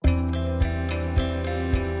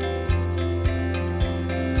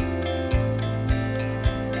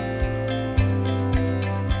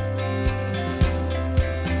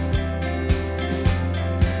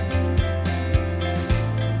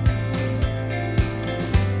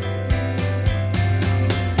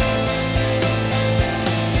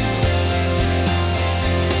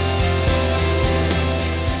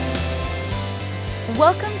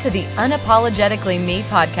to the Unapologetically Me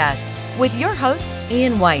podcast with your host,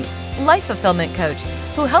 Ian White, life fulfillment coach,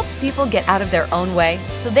 who helps people get out of their own way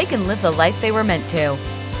so they can live the life they were meant to.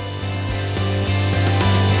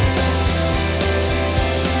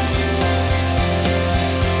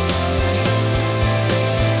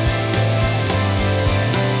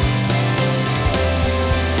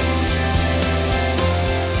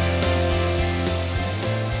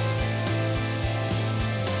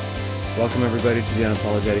 Welcome, everybody, to the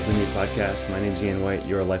Unapologetically Me podcast. My name is Ian White.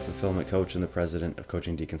 You're a life fulfillment coach and the president of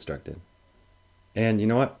Coaching Deconstructed. And you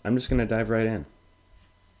know what? I'm just going to dive right in.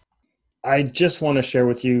 I just want to share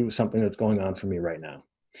with you something that's going on for me right now.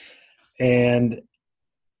 And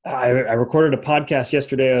I recorded a podcast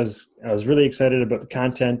yesterday. I was really excited about the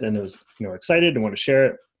content, and I was excited and want to share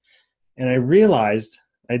it. And I realized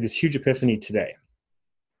I had this huge epiphany today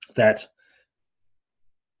that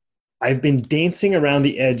I've been dancing around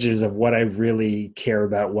the edges of what I really care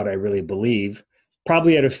about, what I really believe,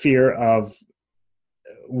 probably out of fear of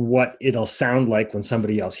what it'll sound like when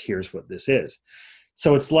somebody else hears what this is.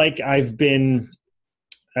 So it's like I've been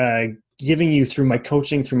giving you, through my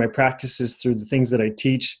coaching, through my practices, through the things that I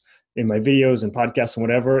teach in my videos and podcasts and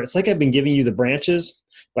whatever, it's like I've been giving you the branches,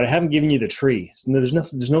 but I haven't given you the tree. So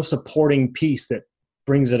there's no supporting piece that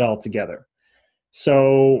brings it all together.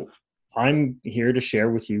 So I'm here to share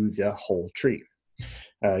with you the whole tree,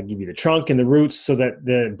 give you the trunk and the roots so that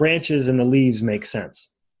the branches and the leaves make sense.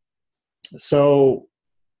 So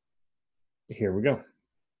here we go.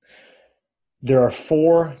 There are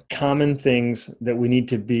 4 common things that we need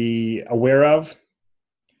to be aware of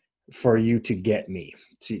for you to get me,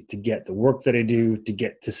 to get the work that I do,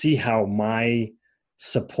 to see how my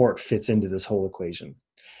support fits into this whole equation.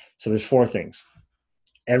 So there's 4 things.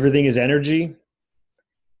 Everything is energy.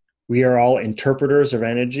 We are all interpreters of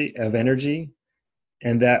energy,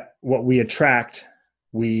 and that what we attract,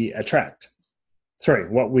 we attract.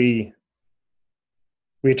 We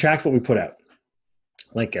attract what we put out,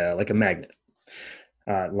 like a magnet,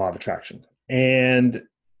 law of attraction. And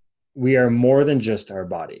we are more than just our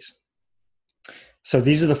bodies. So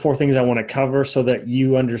these are the 4 things I want to cover so that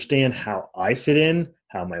you understand how I fit in,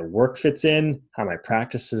 how my work fits in, how my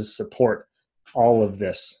practices support all of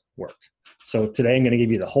this work. So today I'm going to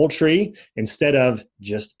give you the whole tree instead of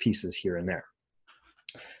just pieces here and there.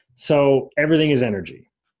 So everything is energy.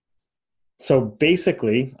 So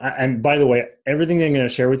basically, and by the way, everything that I'm going to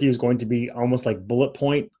share with you is going to be almost like bullet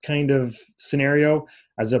point kind of scenario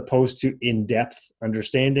as opposed to in-depth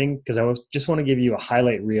understanding, because I just want to give you a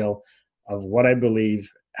highlight reel of what I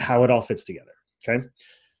believe, how it all fits together. Okay.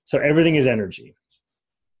 So everything is energy.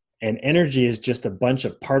 And energy is just a bunch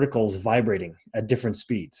of particles vibrating at different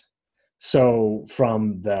speeds. So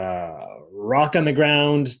from the rock on the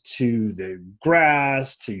ground to the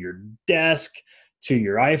grass to your desk to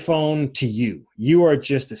your iPhone to you are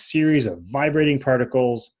just a series of vibrating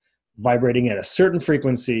particles vibrating at a certain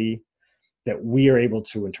frequency that we are able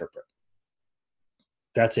to interpret.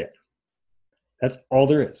 That's it. That's all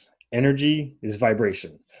there is. Energy is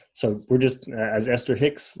vibration. So we're just, as Esther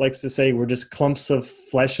Hicks likes to say, we're just clumps of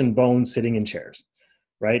flesh and bone sitting in chairs,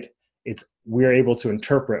 right? We're able to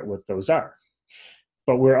interpret what those are.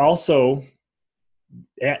 But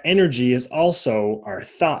energy is also our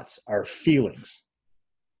thoughts, our feelings.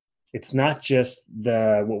 It's not just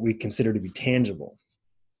what we consider to be tangible,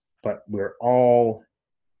 but we're all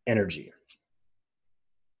energy.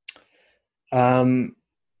 Number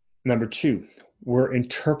 2, we're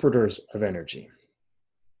interpreters of energy.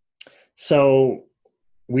 So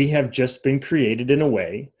we have just been created in a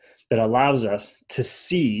way that allows us to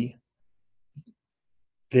see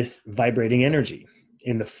this vibrating energy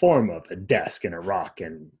in the form of a desk and a rock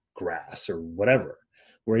and grass or whatever.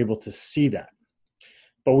 We're able to see that.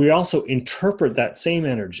 But we also interpret that same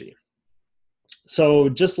energy. So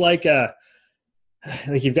just like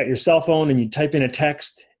you've got your cell phone and you type in a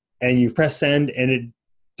text and you press send and it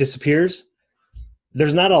disappears,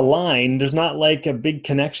 there's not a line, there's not like a big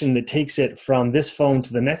connection that takes it from this phone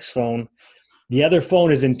to the next phone. The other phone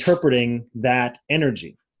is interpreting that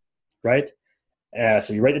energy, right?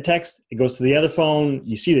 So you write the text, it goes to the other phone,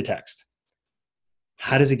 you see the text.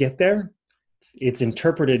 How does it get there? It's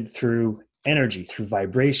interpreted through energy, through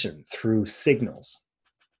vibration, through signals.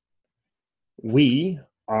 We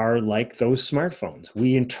are like those smartphones.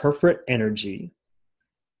 We interpret energy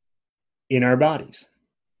in our bodies.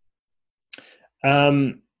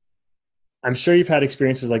 I'm sure you've had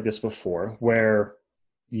experiences like this before where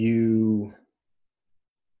you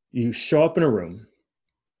show up in a room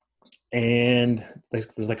and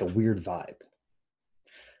there's like a weird vibe.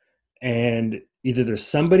 And either there's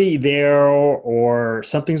somebody there or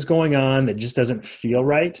something's going on that just doesn't feel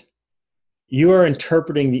right, you are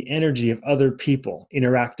interpreting the energy of other people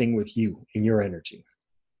interacting with you in your energy.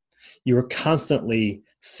 You are constantly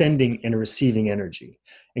sending and receiving energy,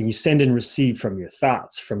 and you send and receive from your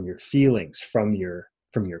thoughts, from your feelings, from your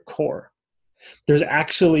core. There's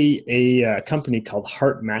actually a company called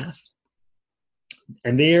HeartMath,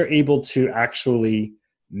 and they are able to actually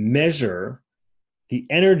measure the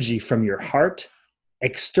energy from your heart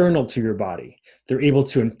external to your body. They're able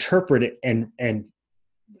to interpret it and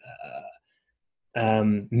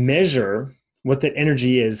measure what that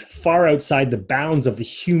energy is far outside the bounds of the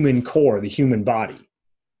human core, the human body.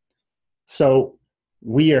 So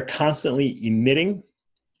we are constantly emitting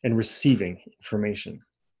and receiving information.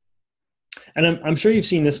 And I'm sure you've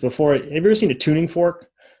seen this before. Have you ever seen a tuning fork?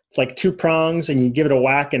 It's like two prongs and you give it a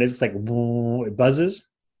whack and it's like, it buzzes.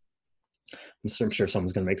 I'm sure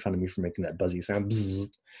someone's going to make fun of me for making that buzzy sound. Bzz.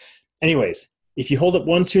 Anyways, if you hold up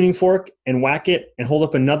one tuning fork and whack it and hold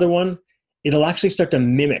up another one, it'll actually start to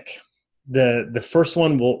mimic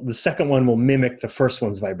the second one will mimic the first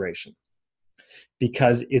one's vibration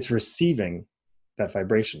because it's receiving that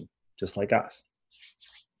vibration just like us.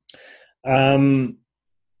 And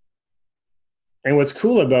what's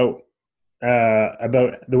cool about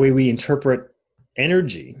the way we interpret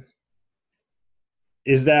energy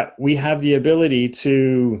is that we have the ability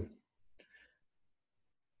to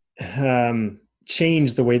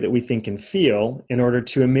change the way that we think and feel in order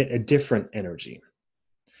to emit a different energy.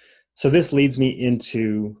 So this leads me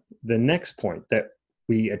into the next point, that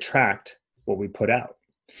we attract what we put out.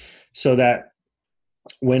 So that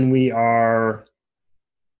when we are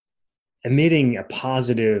emitting a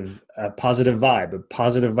positive vibe, a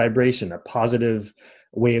positive vibration, a positive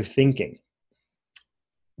way of thinking,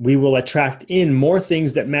 we will attract in more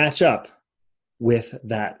things that match up with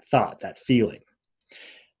that thought, that feeling.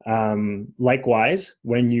 Likewise,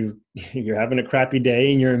 when you're having a crappy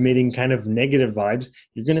day and you're emitting kind of negative vibes,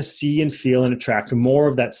 you're going to see and feel and attract more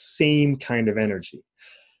of that same kind of energy.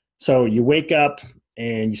 So you wake up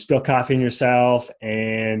and you spill coffee on yourself,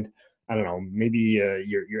 and I don't know, maybe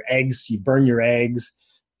your eggs, you burn your eggs,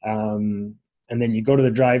 and then you go to the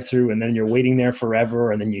drive-through and then you're waiting there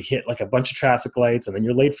forever, and then you hit like a bunch of traffic lights, and then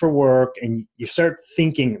you're late for work, and you start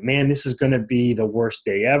thinking, man, this is going to be the worst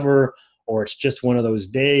day ever, or it's just one of those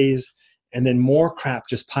days. And then more crap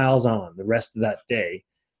just piles on the rest of that day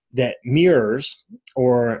that mirrors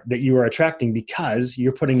or that you are attracting because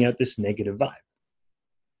you're putting out this negative vibe.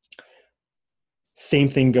 Same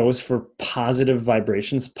thing goes for positive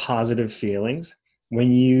vibrations, positive feelings.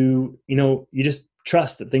 When you just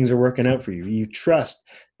trust that things are working out for you. You trust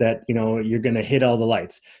that, you're going to hit all the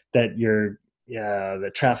lights, that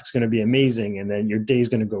the traffic's going to be amazing, and then your day's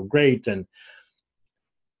going to go great, and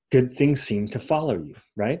good things seem to follow you,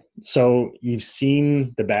 right? So you've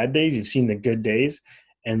seen the bad days, you've seen the good days,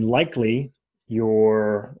 and likely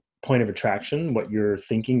your point of attraction, what you're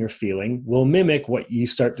thinking or feeling, will mimic what you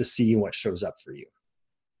start to see and what shows up for you.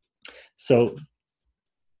 So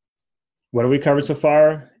what have we covered so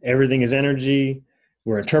far? Everything is energy.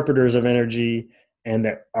 We're interpreters of energy, and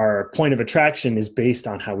that our point of attraction is based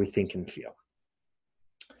on how we think and feel.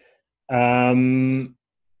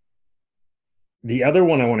 The other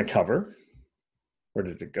one I want to cover, where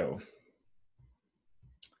did it go,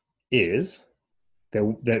 is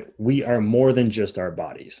that we are more than just our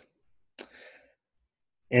bodies.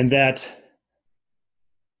 And that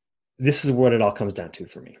this is what it all comes down to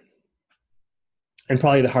for me. And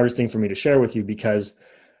probably the hardest thing for me to share with you, because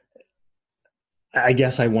I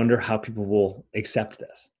guess I wonder how people will accept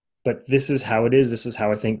this. But this is how it is. This is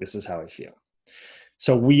how I think. This is how I feel.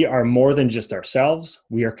 So we are more than just ourselves.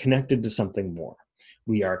 We are connected to something more.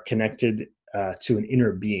 We are connected to an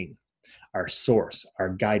inner being, our source, our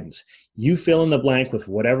guidance. You fill in the blank with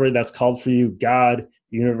whatever that's called for you: God,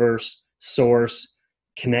 universe, source,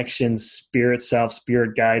 connection, spirit self,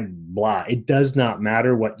 spirit guide, blah. It does not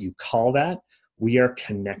matter what you call that. We are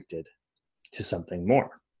connected to something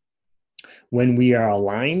more. When we are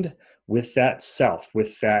aligned with that self,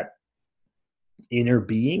 with that inner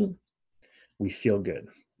being, we feel good.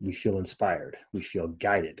 We feel inspired. We feel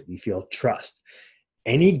guided. We feel trust.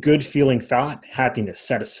 Any good feeling thought, happiness,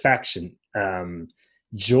 satisfaction,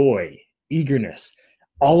 joy, eagerness,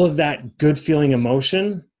 all of that good feeling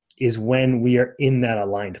emotion is when we are in that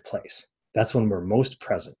aligned place. That's when we're most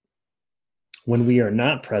present. When we are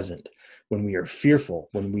not present, when we are fearful,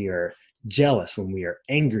 when we are jealous, when we are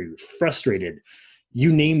angry, frustrated,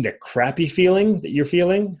 you name the crappy feeling that you're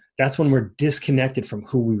feeling, that's when we're disconnected from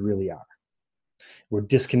who we really are. We're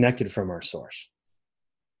disconnected from our source.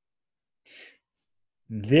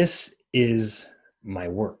 This is my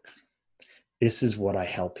work. This is what I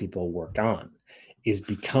help people work on, is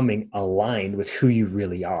becoming aligned with who you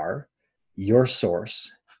really are, your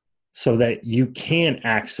source, so that you can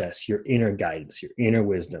access your inner guidance, your inner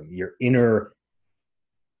wisdom, your inner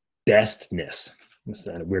bestness. This is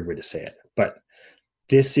not a weird way to say it, but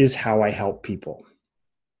this is how I help people.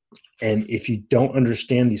 And if you don't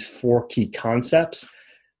understand these 4 key concepts,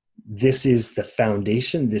 this is the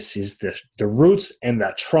foundation. This is the roots and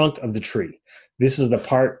the trunk of the tree. These are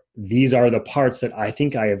the parts that I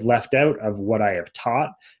think I have left out of what I have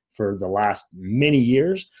taught for the last many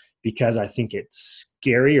years, because I think it's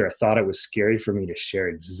scary, or I thought it was scary for me to share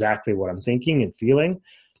exactly what I'm thinking and feeling.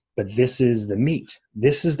 But this is the meat.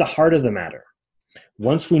 This is the heart of the matter.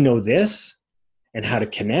 Once we know this, and how to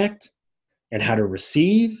connect, and how to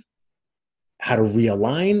receive, how to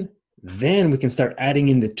realign, then we can start adding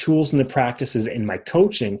in the tools and the practices in my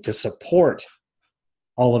coaching to support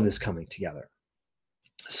all of this coming together.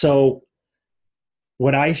 So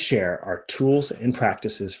what I share are tools and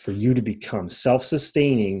practices for you to become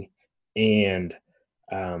self-sustaining and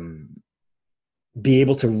be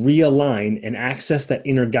able to realign and access that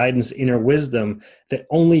inner guidance, inner wisdom that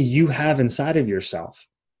only you have inside of yourself,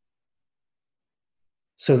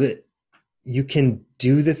 so that you can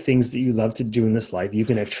do the things that you love to do in this life. You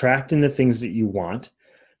can attract in the things that you want,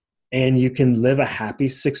 and you can live a happy,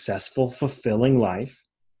 successful, fulfilling life.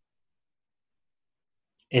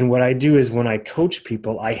 And what I do is when I coach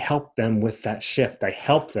people, I help them with that shift. I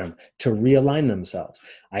help them to realign themselves.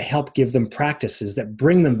 I help give them practices that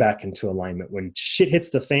bring them back into alignment. When shit hits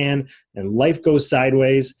the fan and life goes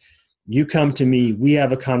sideways, you come to me, we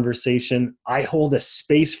have a conversation. I hold a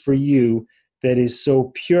space for you that is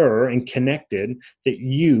so pure and connected that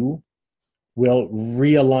you will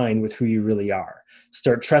realign with who you really are.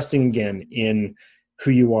 Start trusting again in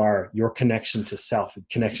who you are, your connection to self,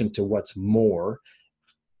 connection to what's more,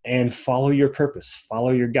 and follow your purpose, follow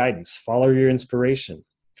your guidance, follow your inspiration.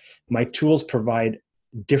 My tools provide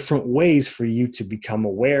different ways for you to become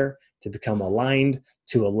aware, to become aligned,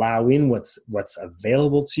 to allow in what's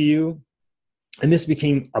available to you. And this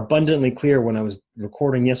became abundantly clear when I was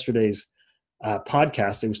recording yesterday's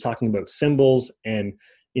podcast. It was talking about symbols and,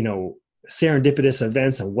 serendipitous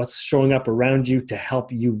events and what's showing up around you to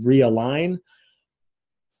help you realign.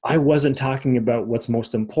 I wasn't talking about what's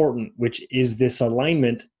most important, which is this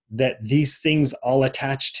alignment that these things all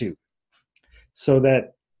attach to, so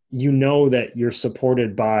that you know that you're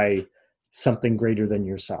supported by something greater than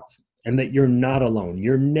yourself, and that you're not alone.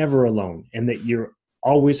 You're never alone, and that you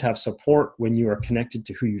always have support when you are connected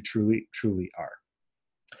to who you truly, truly are.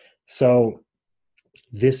 So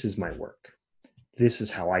this is my work. This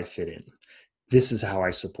is how I fit in. This is how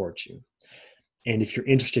I support you. And if you're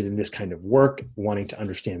interested in this kind of work, wanting to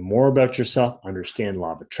understand more about yourself, understand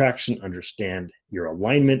law of attraction, understand your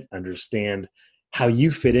alignment, understand how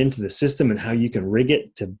you fit into the system and how you can rig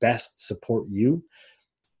it to best support you,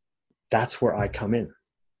 that's where I come in.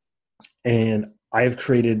 And I have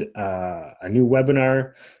created a new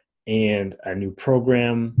webinar and a new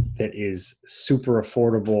program that is super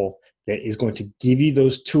affordable, that is going to give you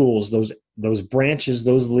those tools, those branches,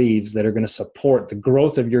 those leaves that are going to support the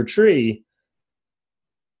growth of your tree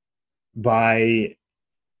by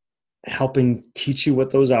helping teach you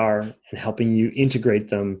what those are and helping you integrate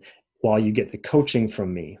them while you get the coaching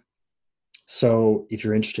from me. So if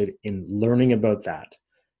you're interested in learning about that,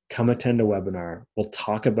 come attend a webinar. We'll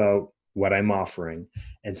talk about what I'm offering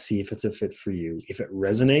and see if it's a fit for you. If it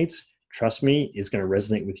resonates, trust me, it's going to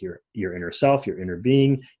resonate with your inner self, your inner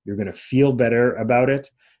being. You're going to feel better about it.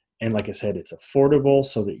 And like I said, it's affordable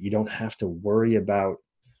so that you don't have to worry about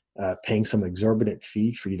paying some exorbitant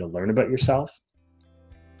fee for you to learn about yourself.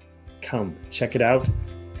 Come, check it out.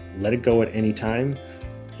 Let it go at any time.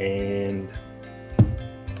 And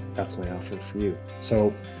that's my offer for you.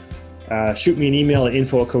 So shoot me an email at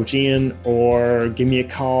info@coachian, or give me a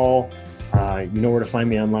call. You know where to find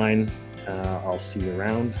me online. I'll see you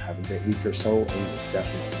around. Have a great week or so, and we'll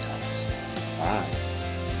definitely talk soon. Bye.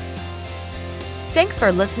 Thanks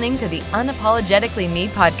for listening to the Unapologetically Me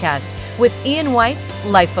podcast with Ian White,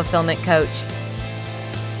 Life Fulfillment Coach.